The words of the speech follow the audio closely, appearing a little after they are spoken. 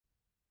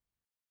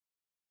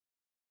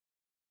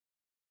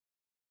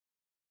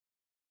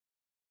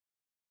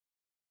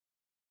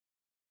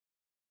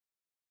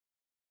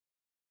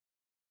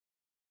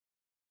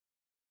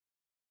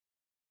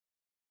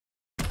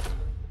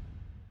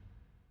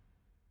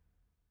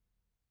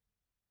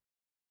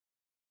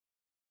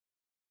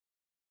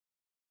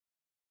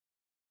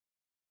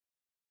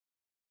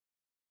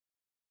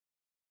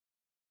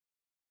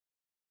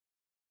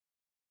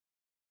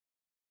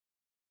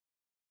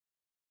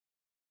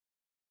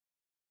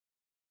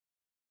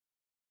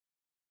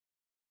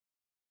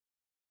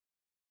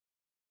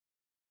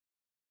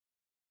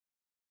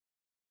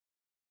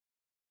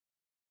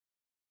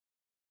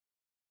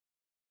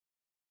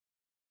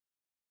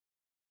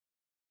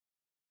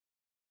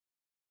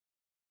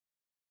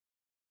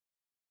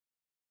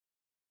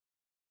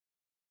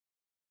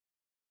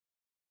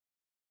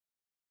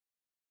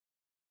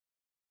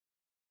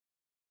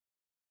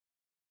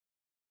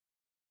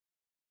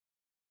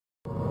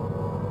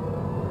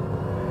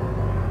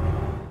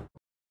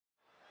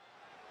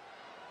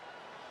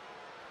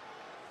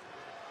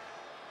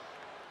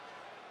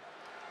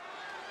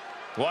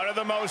One of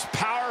the most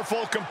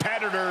powerful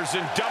competitors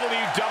in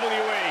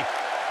WWE.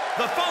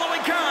 The following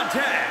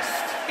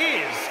contest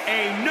is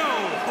a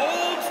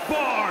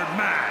no-holds-barred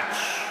match.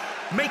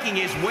 Making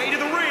his way to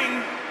the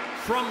ring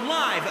from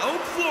Live Oak,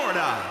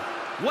 Florida,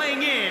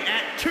 weighing in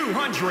at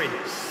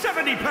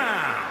 270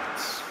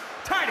 pounds,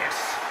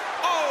 Titus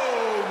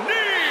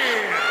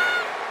O'Neil.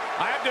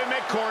 I have to admit,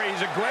 Corey,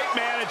 he's a great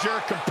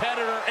manager,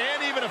 competitor,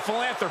 and even a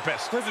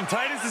philanthropist. Listen,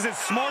 Titus is as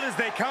smart as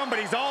they come, but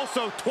he's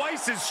also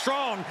twice as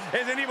strong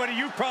as anybody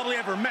you've probably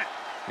ever met.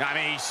 I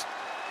mean, he's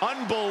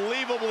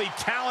unbelievably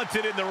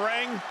talented in the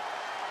ring.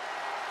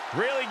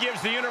 Really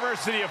gives the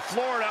University of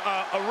Florida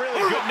a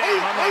really good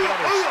name, unlike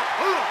others.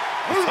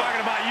 I'm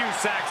talking about you,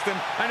 Saxton.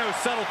 I know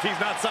subtlety's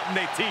not something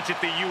they teach at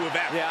the U of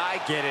M. Yeah,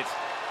 I get it.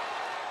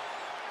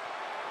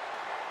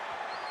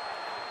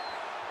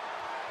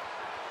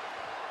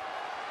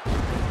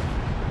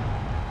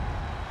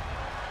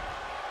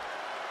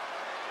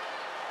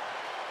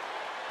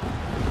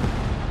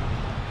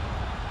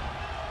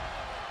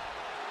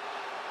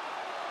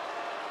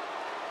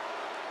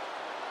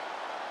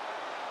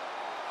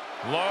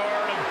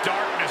 Lord of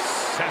Darkness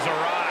has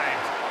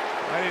arrived.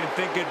 I didn't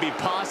think it'd be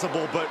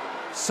possible, but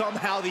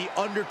somehow the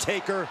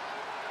Undertaker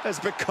has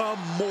become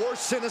more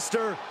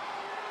sinister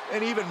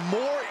and even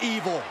more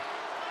evil.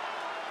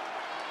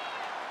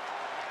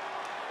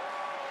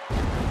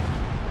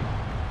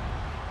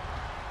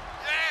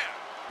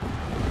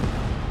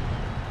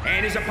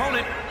 And his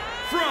opponent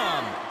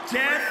from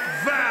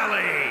Death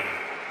Valley,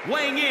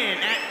 weighing in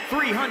at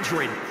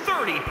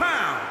 330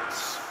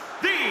 pounds,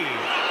 the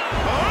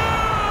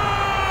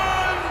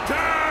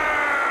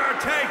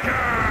Undertaker!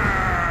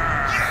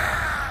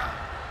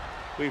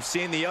 We've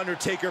seen the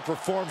Undertaker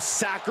perform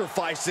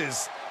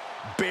sacrifices,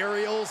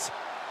 burials,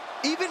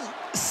 even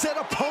set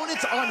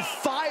opponents on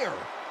fire.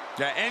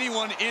 Yeah,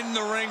 anyone in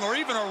the ring or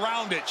even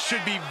around it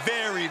should be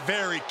very,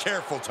 very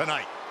careful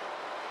tonight.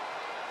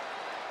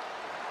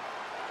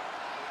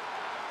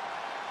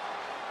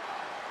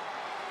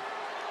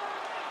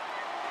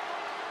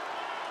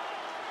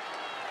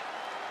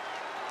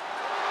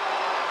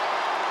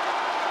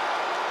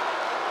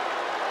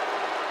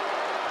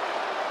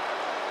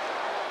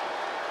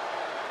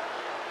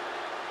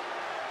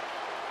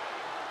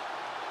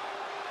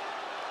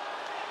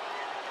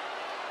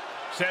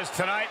 Says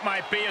tonight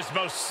might be his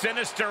most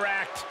sinister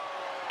act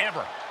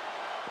ever.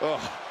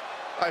 Oh,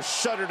 I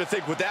shudder to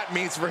think what that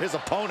means for his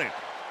opponent.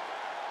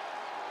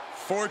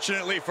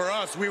 Fortunately for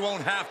us, we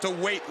won't have to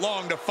wait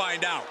long to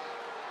find out.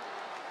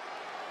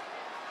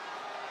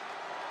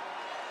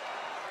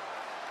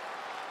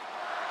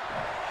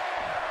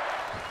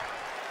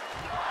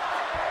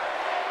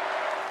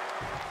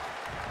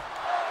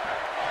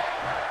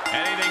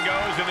 Anything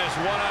goes in this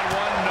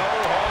one-on-one,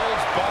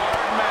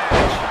 no-holds-barred match.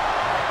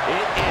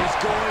 It is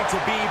going to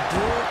be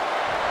brutal.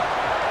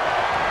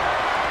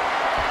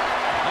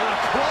 And a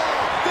claw.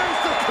 There's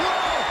the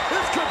claw.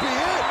 This could be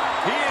it.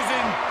 He is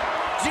in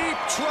deep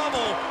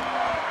trouble.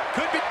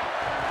 Could be.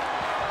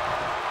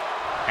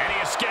 And he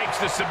escapes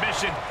the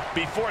submission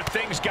before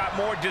things got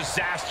more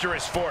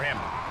disastrous for him.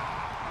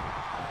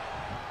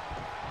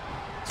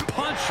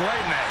 Punch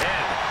right in the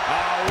head.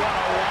 Oh, what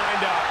a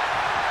wind-up.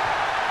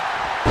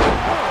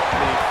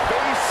 The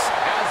face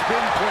has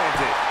been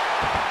planted.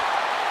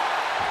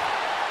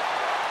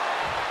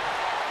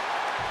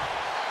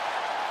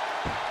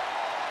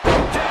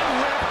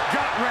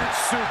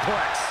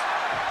 Suplex.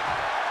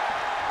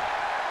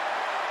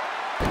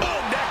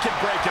 Oh, that could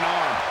break an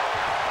arm.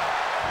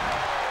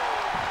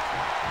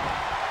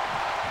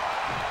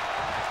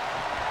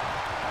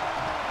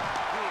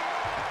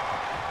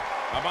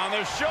 Up on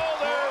the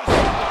shoulders.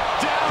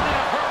 Down in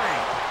a hurry.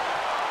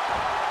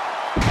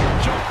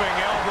 Jumping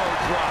elbow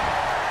drop.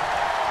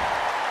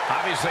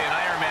 Obviously, an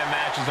Ironman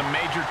match is a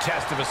major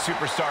test of a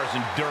superstar's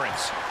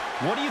endurance.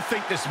 What do you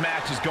think this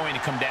match is going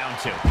to come down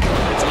to?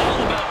 It's all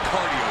about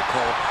cardio,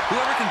 Cole.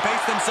 Whoever can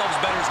pace themselves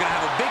better is going to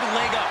have a big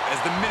leg up as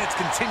the minutes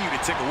continue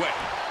to tick away.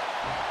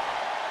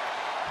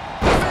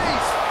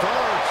 Face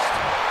first.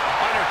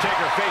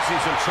 Undertaker facing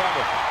some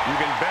trouble. You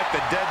can bet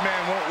the dead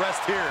man won't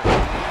rest here. Oh,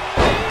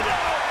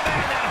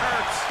 man, that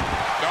hurts.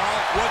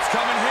 Oh, what's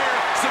coming here?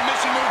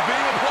 Submission move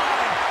being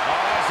applied.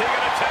 Oh, is he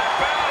going to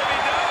tap out? If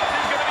he does,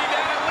 he's going to be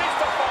down at least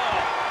a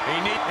fall.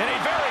 And he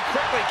very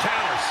quickly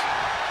counters.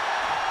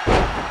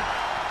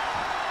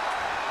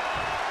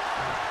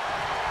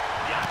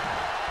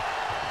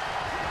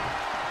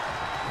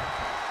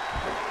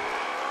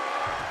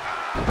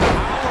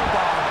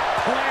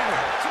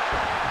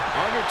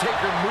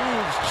 Undertaker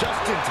moves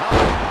just in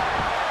time.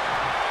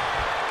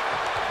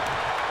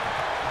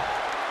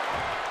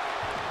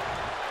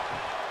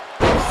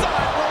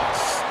 Sidewalk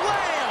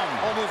slam!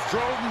 Almost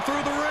drove him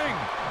through the ring.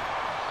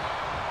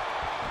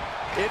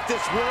 If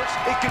this works,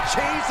 it could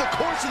change the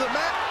course of the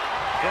match.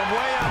 From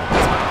way up,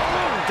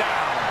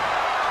 down.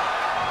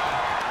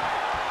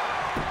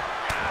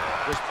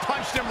 Just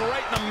punched him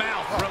right in the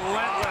mouth.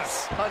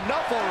 Relentless.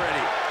 Enough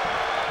already.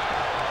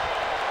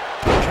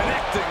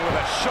 Connecting with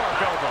a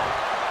sharp elbow.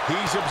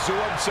 He's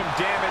absorbed some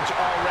damage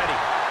already.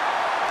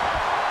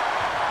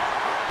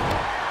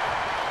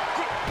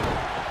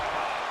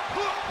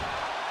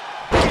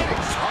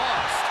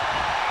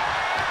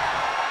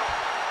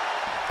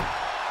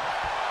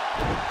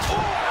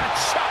 a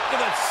chop to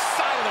the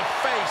side of the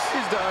face.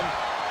 He's done.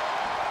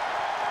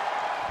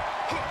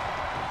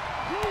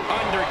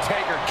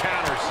 Undertaker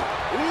counters.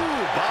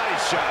 Ooh, body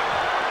shot.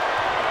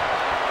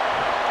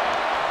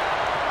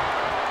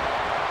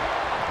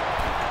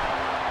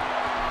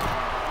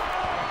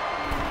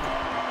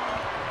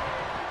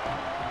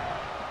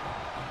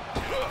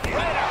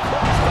 Right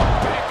across the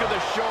back of the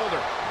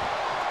shoulder.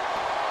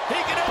 He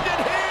can end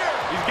it here.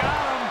 He's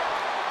got him.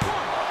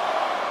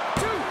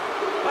 1, 2.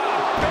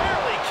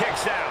 Barely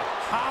kicks out.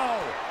 How?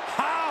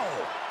 How?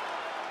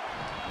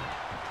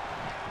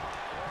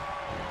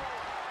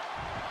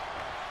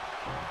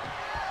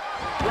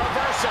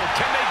 Reversal.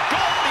 Can they go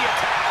to the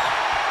attack?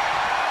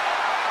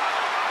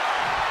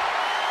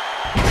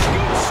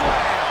 Scoop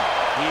slam.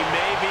 He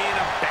may be in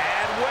a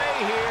bad way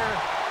here.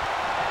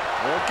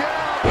 Look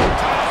out.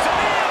 Titus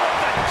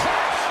with the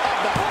crash of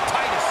the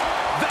Titus.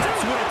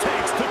 That's what it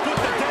takes to put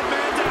the dead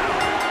man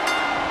down.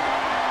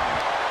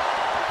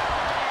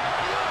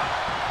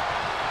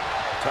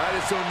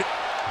 Titus O'Neil.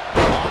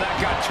 Oh, that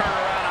got turned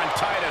around on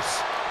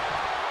Titus.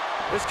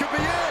 This could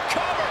be it.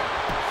 Cover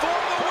for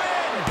the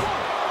win.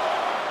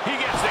 He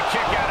gets the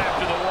kick out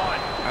after the 1.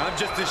 I'm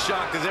just as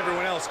shocked as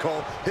everyone else,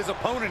 Cole, his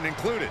opponent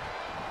included.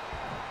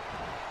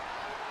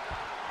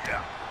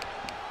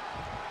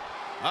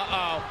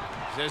 Uh-oh.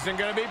 This isn't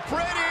going to be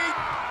pretty.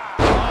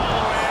 Oh,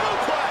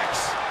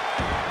 suplex.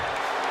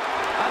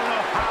 I don't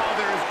know how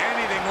there's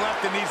anything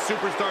left in these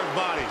superstars'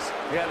 bodies.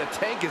 Yeah, the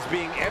tank is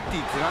being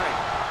emptied tonight.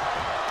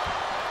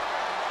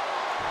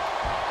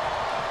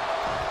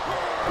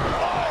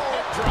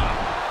 Oh, drop.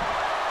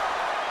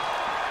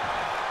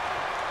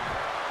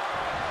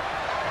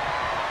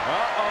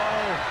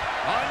 Uh-oh.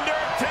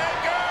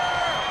 Undertaker.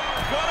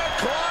 Gonna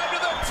climb to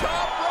the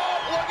top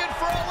rope, looking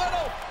for a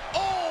little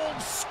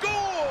old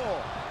school.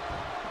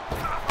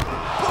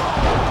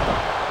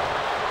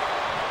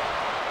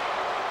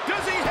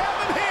 Does he have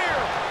him here?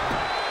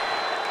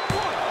 1,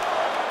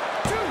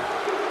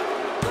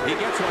 2. He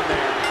gets one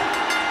there.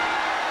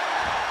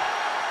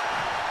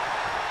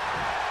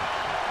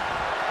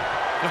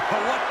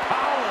 What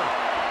power!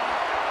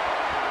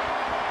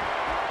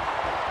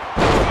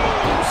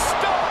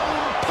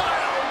 Stone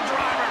pile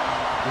driver!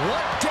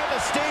 What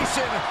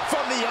devastation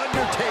from the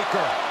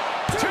Undertaker.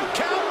 2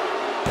 count,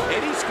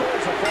 And he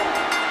scores a fall.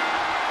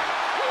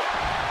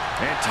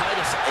 And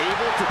Titus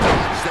able to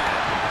dodge that.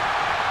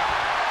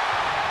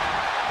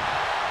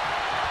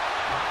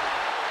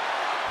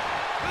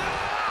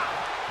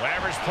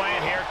 Whatever's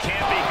playing here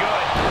can't be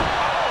good.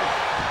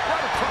 Oh,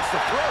 Right across the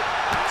throat.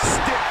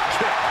 Stiff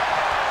kick.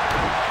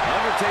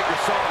 Undertaker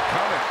saw it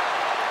coming.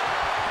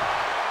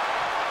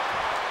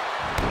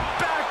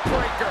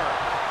 Backbreaker.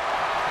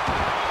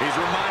 He's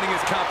reminding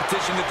his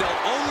competition that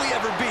they'll only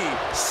ever be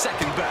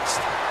second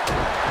best.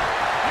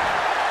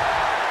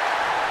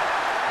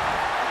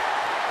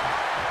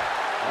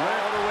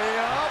 All the way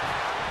up.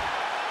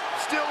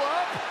 Still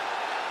up.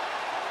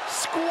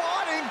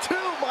 Squatting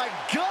too, my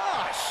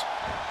gosh.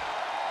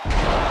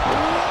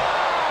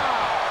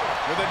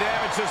 with the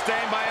damage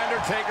sustained by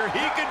Undertaker,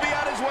 he could be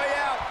on his way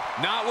out.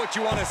 Not what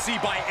you want to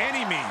see by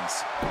any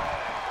means.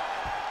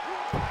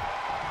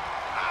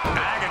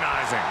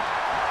 Agonizing.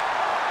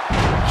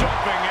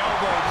 Jumping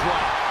elbow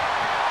drop.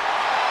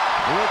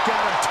 Look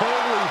at him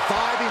totally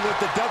vibing with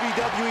the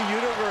WWE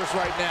Universe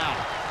right now.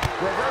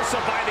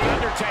 Reversal by The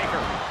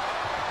Undertaker.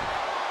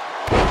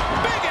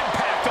 Big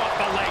impact off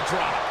the leg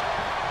drop.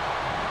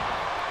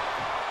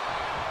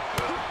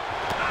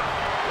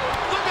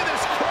 Look at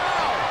this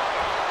crowd.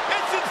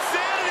 It's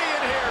insanity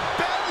in here.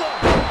 Bedlam.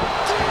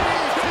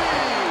 DDT.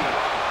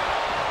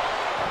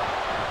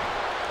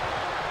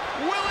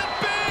 Will it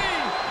be?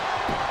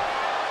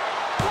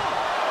 1,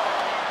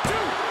 2.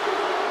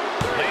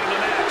 Late in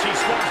the match, he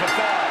scores the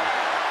fall.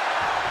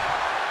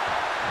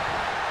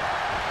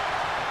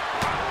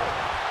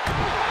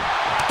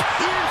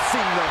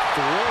 Piercing the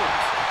throat.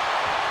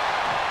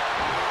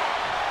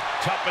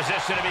 Tough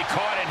position to be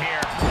caught in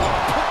here.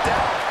 Put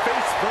down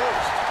face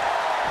first.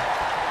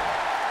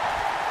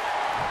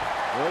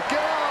 Look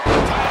out.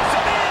 Titus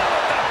in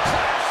with the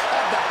crash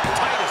of the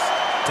Titus.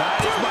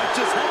 Titus might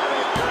just have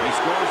it. He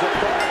scores a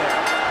fall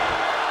there.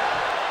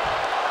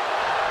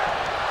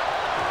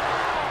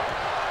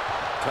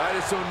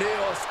 Titus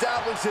O'Neil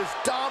establishes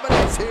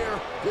dominance here.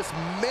 Just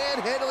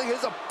manhandling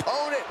his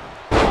opponent.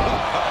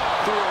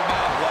 Threw him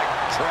out like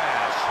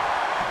trash.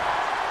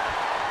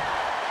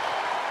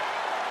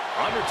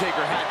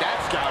 Undertaker had that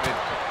scouted.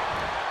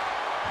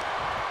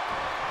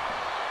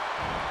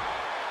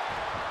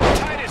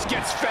 Titus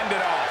gets fended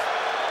off.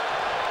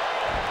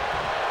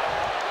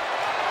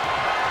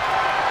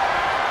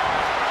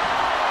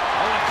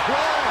 Oh, a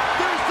claw.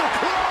 There's the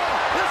claw.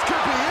 This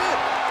could be it.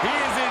 He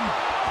is in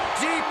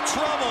deep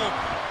trouble.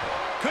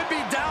 Could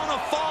be down a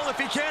fall if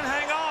he can't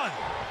hang on.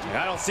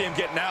 I don't see him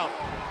getting out.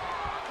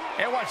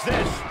 And watch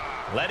this.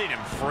 Letting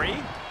him free?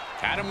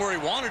 Had him where he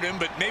wanted him,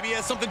 but maybe he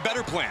has something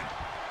better planned.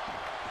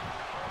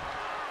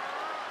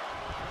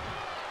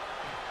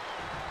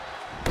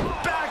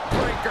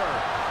 Backbreaker.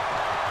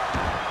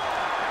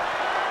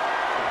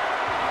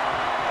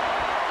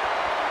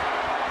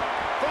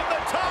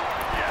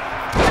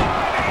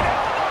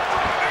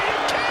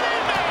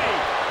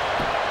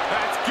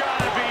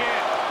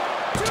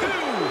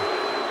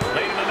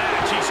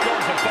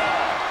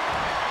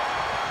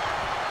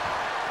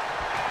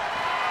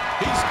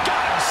 He's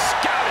got him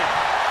scouted.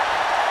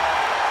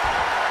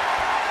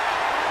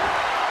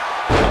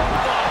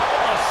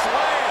 Oh,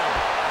 slam.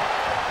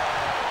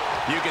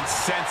 You can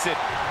sense it.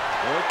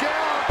 Look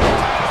out.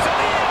 Titus in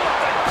the air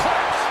with the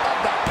clutch of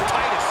the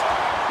Titus.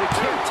 You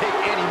can't take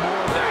any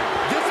more of that.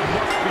 This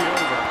must be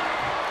over.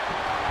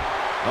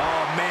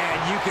 Oh, man,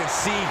 you can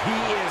see he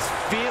is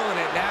feeling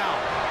it now.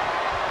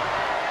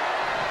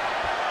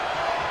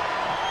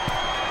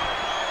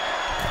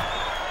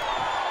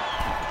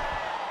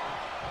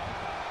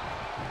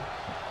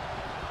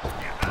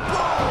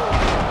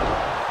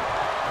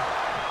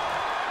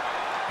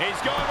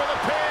 He's going for the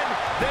pin.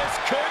 This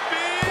could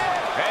be it.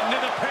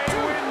 Into the pay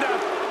window.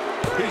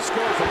 He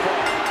scores a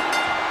fall.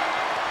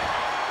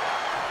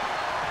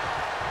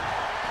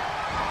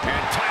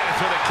 And Titus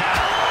with a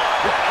count.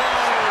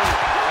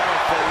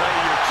 That'll fillet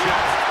your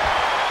chest.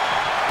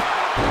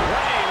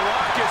 What a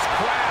raucous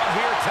crowd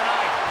here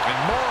tonight. And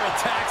more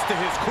attacks to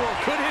his core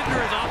could hinder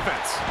his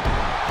offense.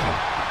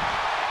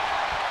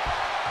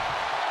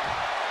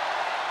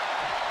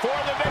 For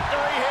the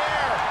victory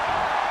here.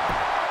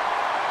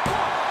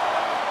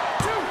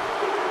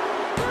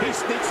 He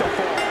sneaks a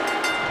fall.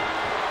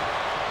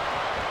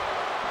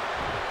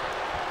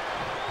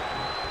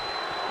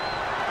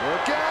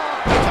 Look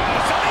out.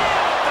 Titus in the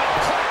air with the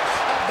clutch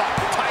of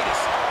the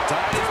Titus.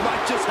 Titus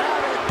might just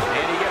have it.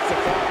 And he gets a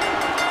fall.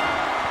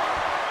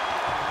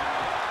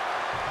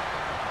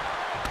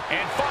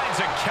 And finds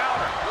a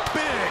counter.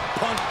 Big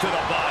punch to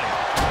the body.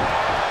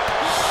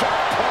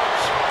 Sharp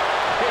punch.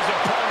 His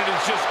opponent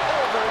is just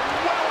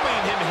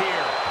overwhelming him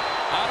here.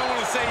 I don't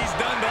want to say he's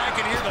done, but I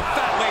can hear the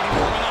fat lady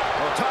warming up.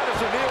 Well, Titus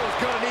O'Neil is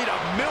going to need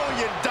 $1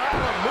 million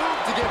move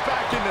to get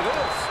back into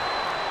this.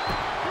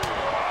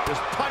 Just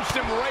punched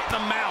him right in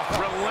the mouth.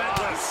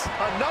 Relentless.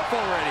 Enough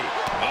already.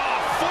 Oh,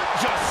 foot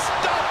just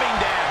stomping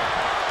down.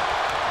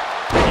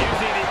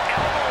 Using the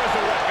elbow as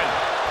a weapon.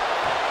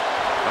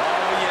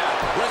 Oh,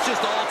 yeah. Let's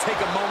just all take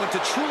a moment to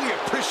truly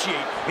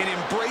appreciate and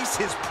embrace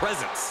his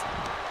presence.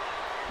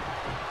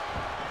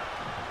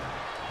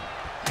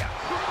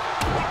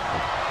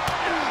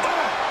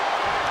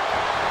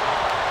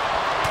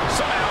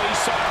 Somehow he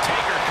saw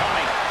Taker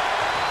coming.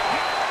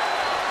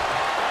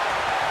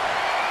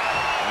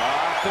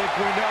 I think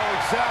we know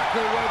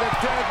exactly where the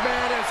dead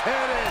man is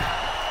headed.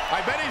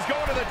 I bet he's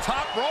going to the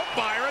top rope,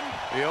 Byron.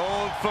 The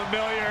old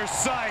familiar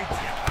sight.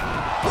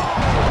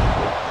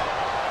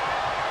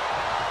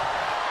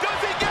 Does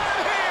he get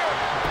him here?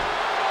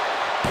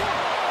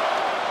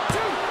 1, 2.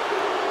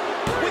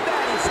 With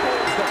that, he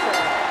scores the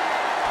fall.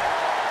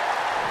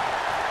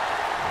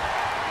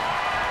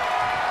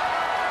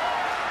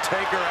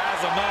 Taker has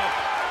him up.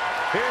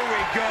 Here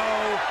we go.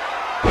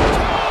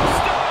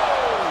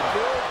 Tombstone!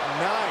 Good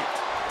night.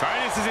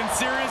 Titus is in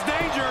serious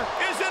danger.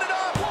 Isn't it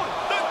up?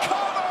 The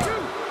cover!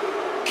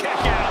 Kick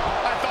out.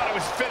 I thought it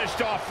was finished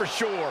off for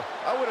sure.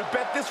 I would have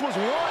bet this was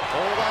one.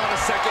 Hold on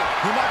a second.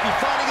 He might be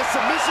finding a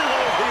submission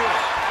hold here.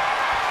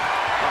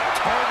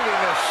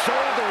 Targeting the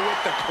shoulder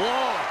with the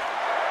claw.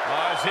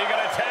 Oh, is he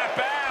going to tap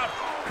out?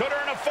 Could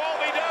earn a fall.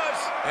 He does.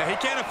 He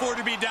can't afford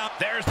to be down.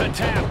 There's the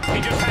tap.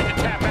 He just had to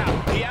tap out.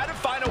 He had to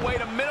find a way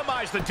to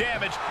minimize the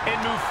damage and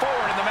move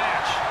forward in the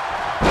match.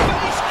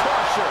 Face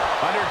crusher.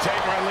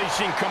 Undertaker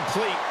unleashing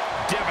complete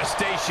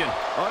devastation.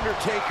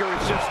 Undertaker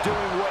is just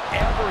doing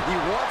whatever he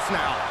wants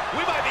now.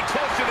 We might be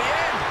close to the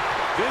end.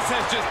 This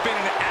has just been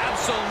an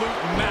absolute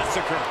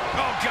massacre.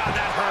 Oh, God,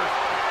 that hurt.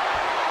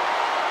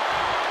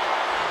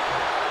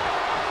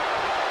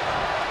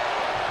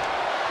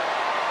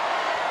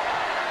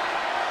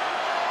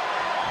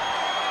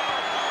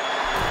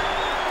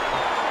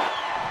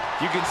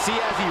 You can see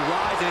as he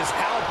rises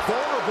how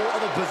vulnerable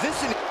of a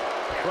position.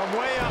 From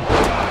way up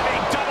top, a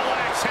double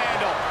axe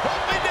handle.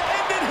 Hoping to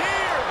end it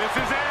here. This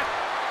is it.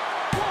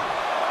 1,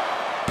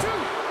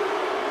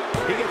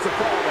 2. He gets a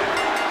fall there.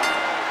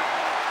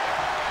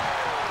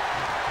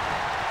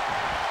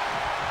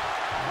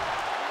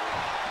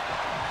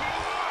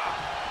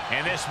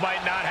 And this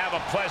might not have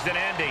a pleasant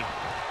ending.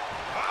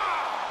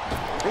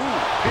 Ooh,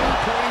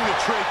 pinpointing the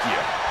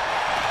trachea.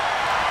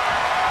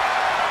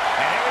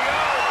 And here we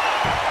go.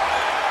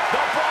 The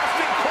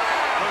Boston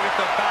Crab. Look at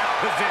the back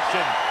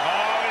position.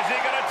 Oh, is he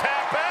going to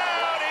tap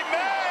out? He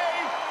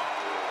may.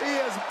 He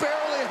is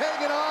barely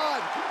hanging on.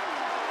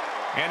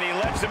 And he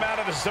lets him out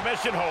of the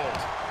submission hold.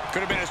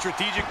 Could have been a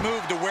strategic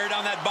move to wear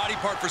down that body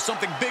part for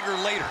something bigger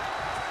later.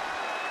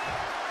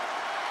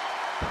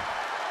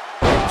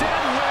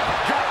 Deadlift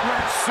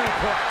gut-wrench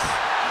suplex.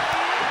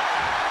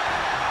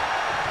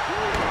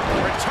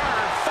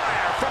 Return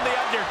fire from the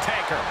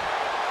Undertaker.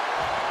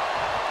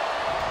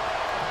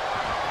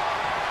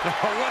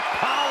 What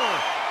power!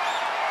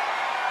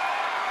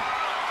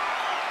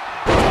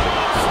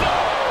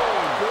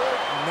 Tombstone!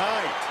 Good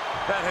night.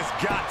 That has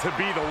got to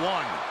be the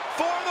one.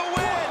 For the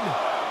win!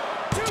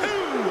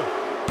 2!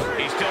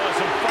 He still has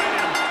some fight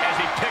in him as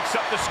he picks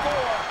up the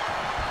score.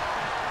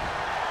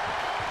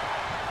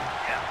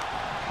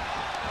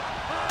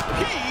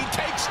 He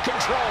takes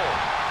control.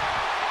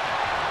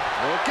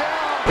 Look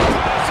out.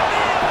 Titus in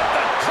the air with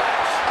the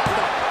clutch of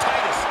the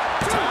Titus.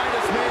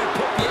 Titus may have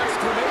put the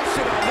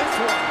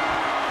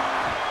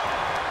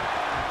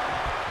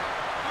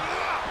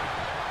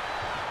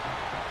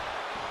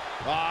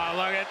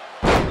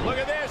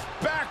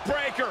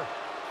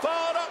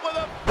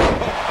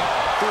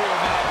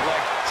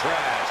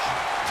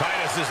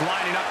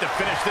gearing up to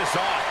finish this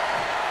off.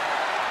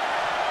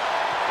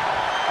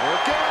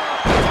 Work it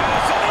out.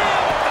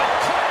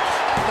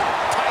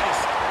 Titus.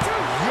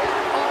 Yet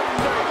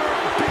another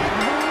big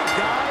move,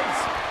 guys.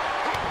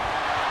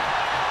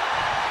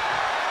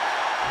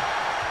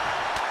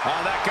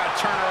 Oh, that got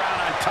turned around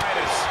on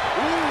Titus.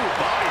 Ooh,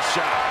 body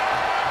shot.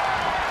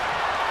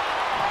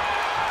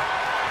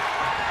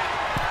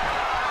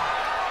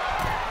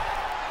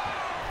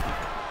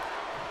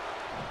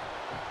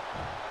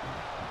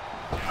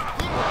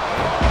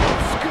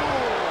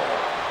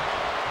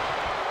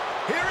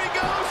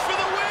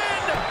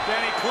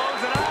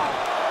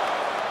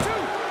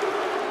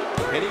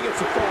 And he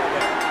gets a fall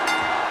there.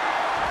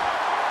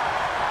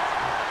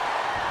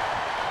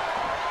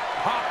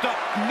 Hopped up,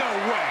 no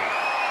way.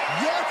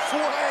 Yes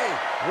way.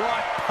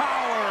 What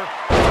power.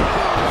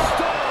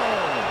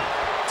 Stone.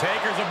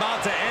 Taker's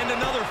about to end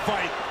another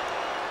fight.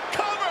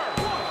 Cover.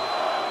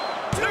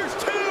 There's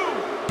two.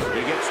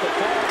 He gets the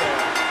fall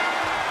there.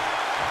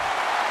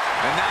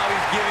 And now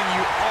he's giving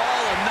you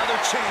all another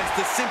chance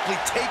to simply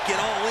take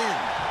it all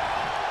in.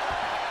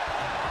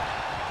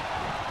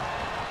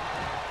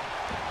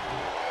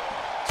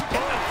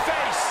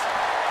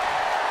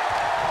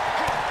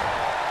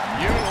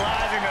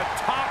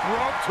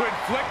 To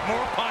inflict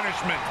more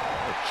punishment.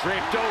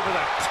 Draped over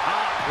the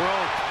top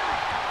rope.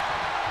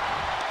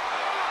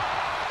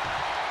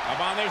 Up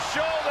on their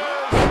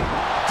shoulders.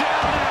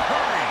 Down in a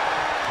hurry.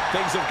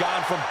 Things have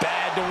gone from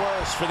bad to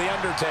worse for The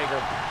Undertaker.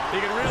 He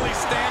can really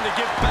stand to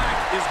get back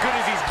as good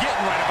as he's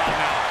getting right about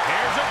now.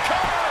 Here's a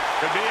cover.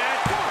 Could be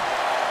it.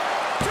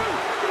 1,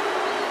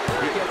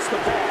 2. He gets the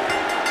ball.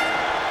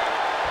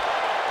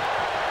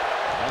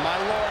 Oh, my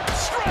Lord.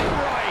 Straight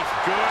right.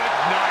 Good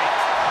night.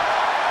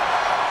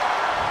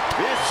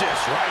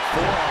 Vicious right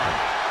forearm.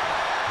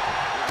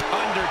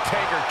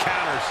 Undertaker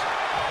counters.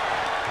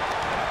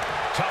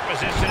 Tough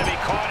position to be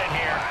caught in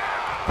here.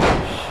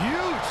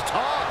 Huge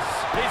toss.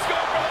 He's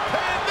going for the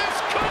pin. This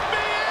could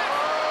be it.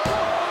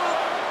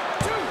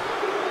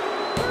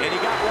 1, 2. And he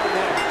got one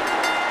there.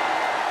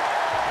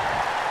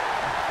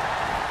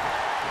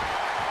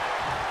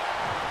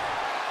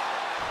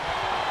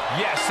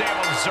 Yes,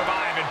 able to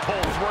survive and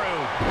pull through.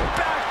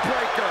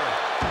 Backbreaker.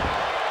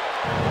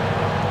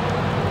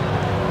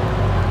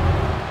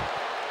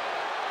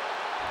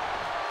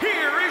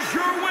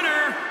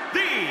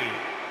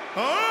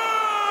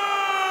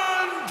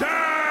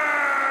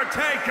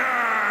 Undertaker!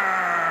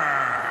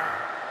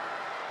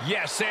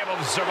 Yes, able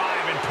to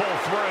survive and pull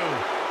through.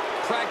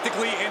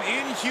 Practically an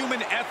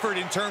inhuman effort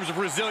in terms of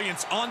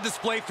resilience on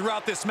display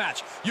throughout this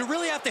match. You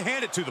really have to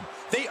hand it to them.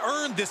 They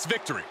earned this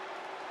victory.